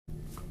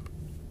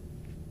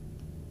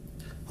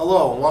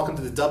Hello and welcome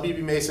to the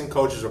WB Mason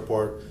Coaches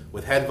Report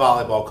with head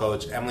volleyball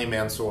coach Emily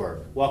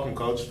Mansur. Welcome,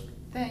 Coach.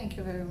 Thank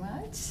you very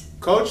much.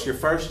 Coach, your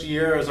first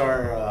year as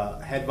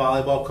our head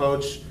volleyball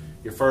coach,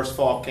 your first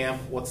fall camp.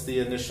 What's the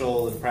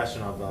initial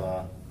impression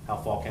of how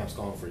fall camp's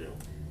going for you?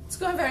 It's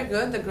going very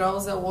good. The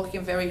girls are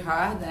working very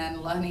hard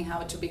and learning how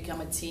to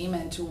become a team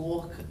and to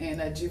work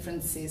in a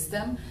different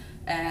system.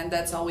 And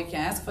that's all we can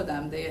ask for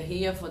them. They are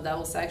here for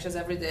double sections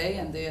every day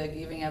and they are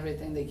giving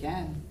everything they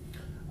can.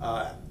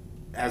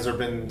 Has there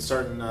been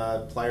certain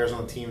players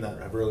on the team that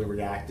have really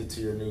reacted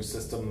to your new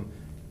system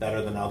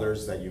better than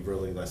others that you've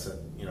really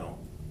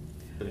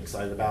been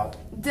excited about?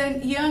 The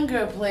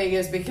younger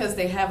players, because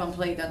they haven't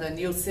played on the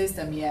new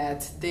system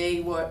yet, they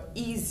were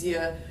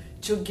easier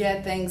to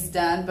get things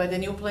done, but the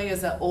new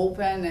players are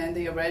open and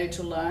they are ready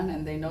to learn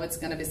and they know it's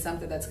going to be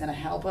something that's going to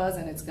help us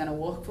and it's going to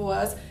work for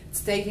us.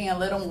 It's taking a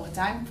little more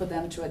time for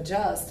them to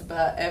adjust,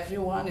 but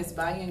everyone is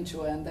buying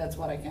into it and that's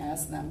what I can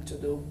ask them to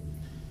do.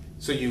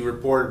 So you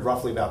reported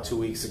roughly about 2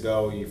 weeks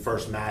ago, your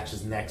first match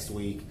is next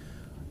week.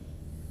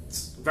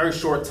 It's a very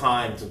short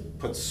time to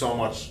put so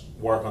much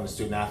work on the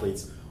student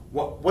athletes.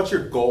 What's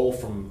your goal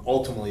from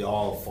ultimately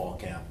all of fall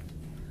camp?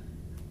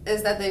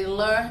 Is that they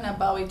learn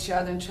about each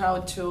other and try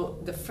to,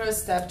 the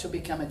first step to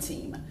become a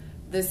team.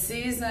 The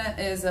season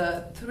is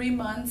a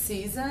 3-month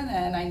season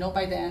and I know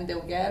by the end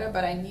they'll get it,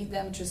 but I need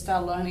them to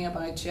start learning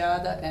about each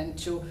other and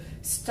to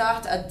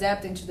start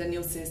adapting to the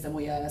new system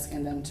we are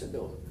asking them to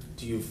do.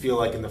 Do you feel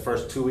like in the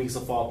first 2 weeks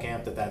of fall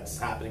camp that that's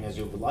happening as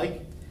you would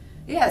like?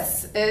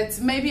 Yes, it's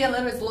maybe a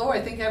little bit slower.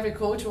 I think every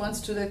coach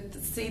wants to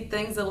see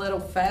things a little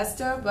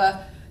faster,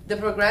 but the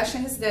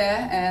progression is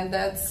there and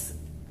that's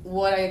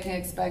what I can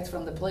expect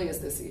from the players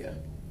this year.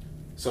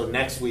 So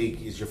next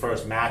week is your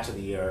first match of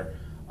the year.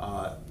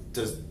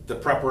 Does the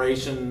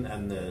preparation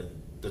and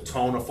the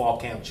tone of fall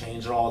camp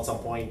change at all at some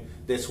point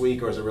this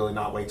week, or is it really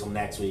not wait till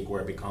next week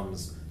where it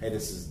becomes, hey,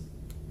 this is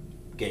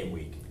game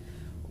week?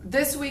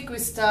 This week we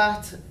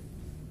start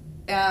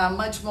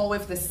much more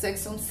with the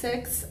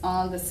 6-on-6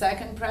 on the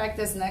second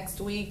practice.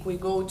 Next week we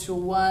go to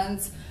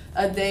once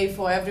a day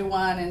for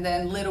everyone and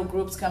then little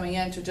groups coming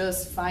in to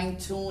just fine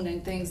tune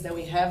and things that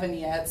we haven't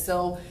yet.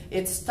 So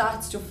it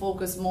starts to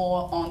focus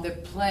more on the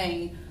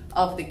playing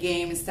of the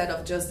game instead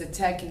of just the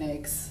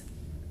techniques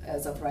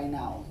as of right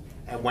now.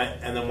 And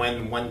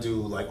when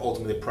do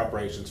ultimately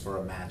preparations for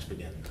a match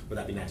begin? Would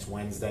that be next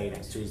Wednesday,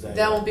 next Tuesday?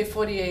 That will be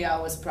 48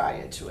 hours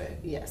prior to it,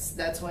 yes.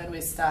 That's when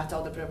we start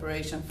all the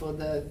preparation for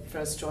the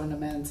first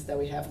tournament that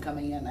we have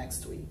coming in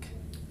next week.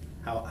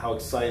 How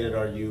excited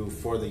are you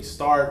for the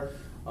start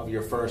of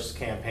your first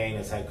campaign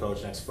as head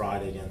coach next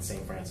Friday against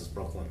St. Francis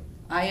Brooklyn?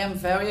 I am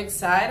very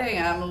excited.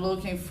 I'm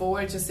looking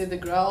forward to see the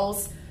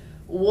girls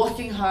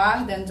working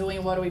hard and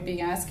doing what we've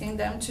been asking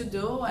them to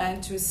do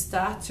and to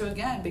start to,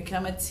 again,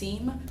 become a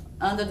team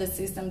under the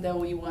system that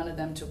we wanted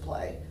them to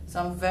play. So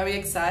I'm very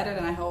excited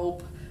and I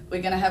hope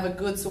we're going to have a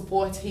good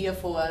support here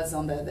for us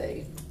on that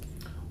day.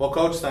 Well,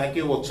 Coach, thank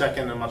you. We'll check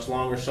in a much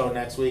longer show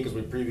next week as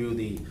we preview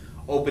the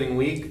opening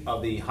week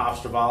of the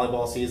Hofstra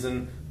volleyball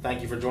season.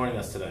 Thank you for joining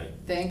us today.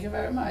 Thank you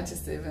very much,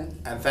 Stephen.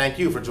 And thank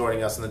you for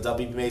joining us in the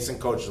WB Mason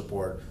Coach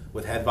Report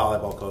with head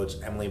volleyball coach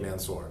Emily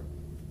Mansur.